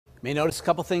May notice a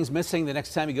couple things missing the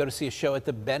next time you go to see a show at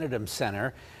the Benedum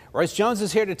Center. Royce Jones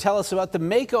is here to tell us about the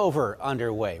makeover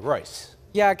underway. Royce.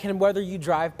 Yeah, Ken, whether you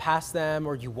drive past them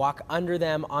or you walk under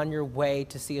them on your way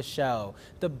to see a show,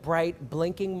 the bright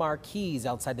blinking marquees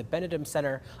outside the Benedum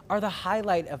Center are the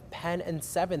highlight of Penn and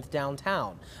 7th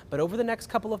downtown. But over the next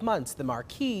couple of months, the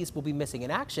marquees will be missing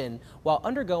in action while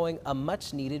undergoing a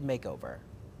much needed makeover.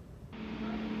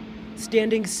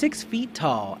 Standing 6 feet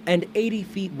tall and 80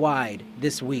 feet wide,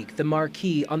 this week the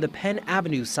marquee on the Penn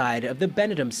Avenue side of the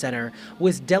Benedum Center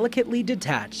was delicately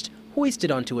detached, hoisted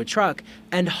onto a truck,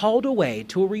 and hauled away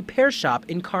to a repair shop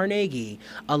in Carnegie,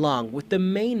 along with the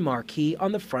main marquee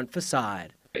on the front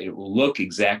facade. It will look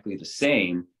exactly the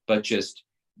same, but just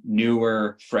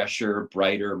newer, fresher,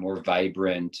 brighter, more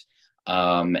vibrant,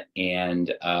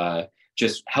 and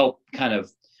just help kind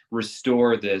of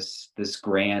restore this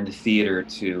grand theater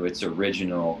to its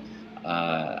original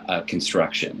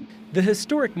construction. The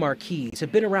historic marquees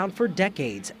have been around for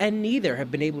decades, and neither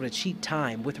have been able to cheat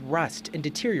time with rust and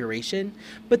deterioration,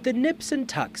 but the nips and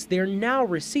tucks they're now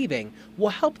receiving will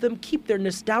help them keep their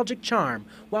nostalgic charm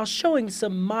while showing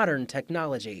some modern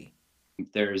technology.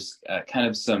 There's kind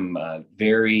of some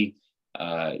very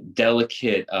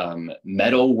delicate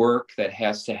metal work that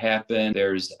has to happen.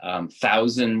 There's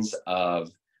thousands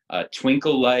of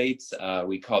twinkle lights,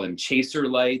 we call them chaser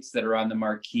lights, that are on the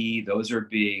marquee. Those are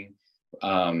being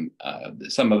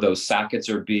some of those sockets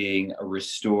are being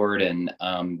restored, and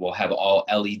we'll have all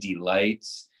LED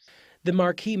lights. The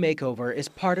marquee makeover is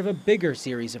part of a bigger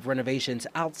series of renovations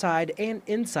outside and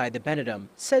inside the Benedum,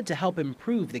 said to help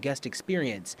improve the guest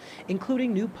experience,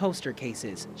 including new poster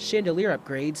cases, chandelier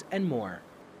upgrades, and more.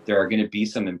 There are going to be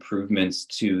some improvements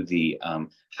to the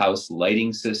house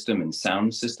lighting system and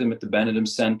sound system at the Benedum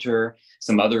Center,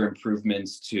 some other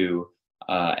improvements to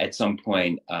at some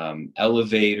point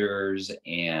elevators,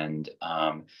 and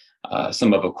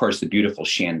some of course, the beautiful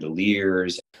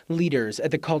chandeliers. Leaders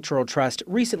at the Cultural Trust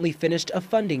recently finished a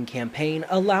funding campaign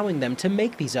allowing them to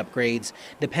make these upgrades.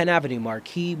 The Penn Avenue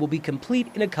marquee will be complete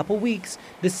in a couple weeks.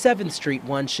 The 7th Street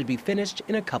one should be finished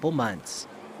in a couple months.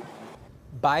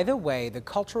 By the way, the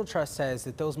Cultural Trust says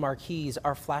that those marquees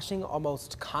are flashing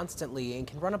almost constantly and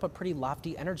can run up a pretty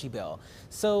lofty energy bill.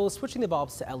 So switching the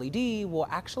bulbs to LED will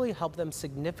actually help them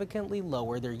significantly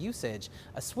lower their usage,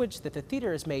 a switch that the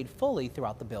theater has made fully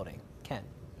throughout the building. Ken.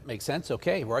 Makes sense.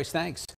 Okay, Royce, thanks.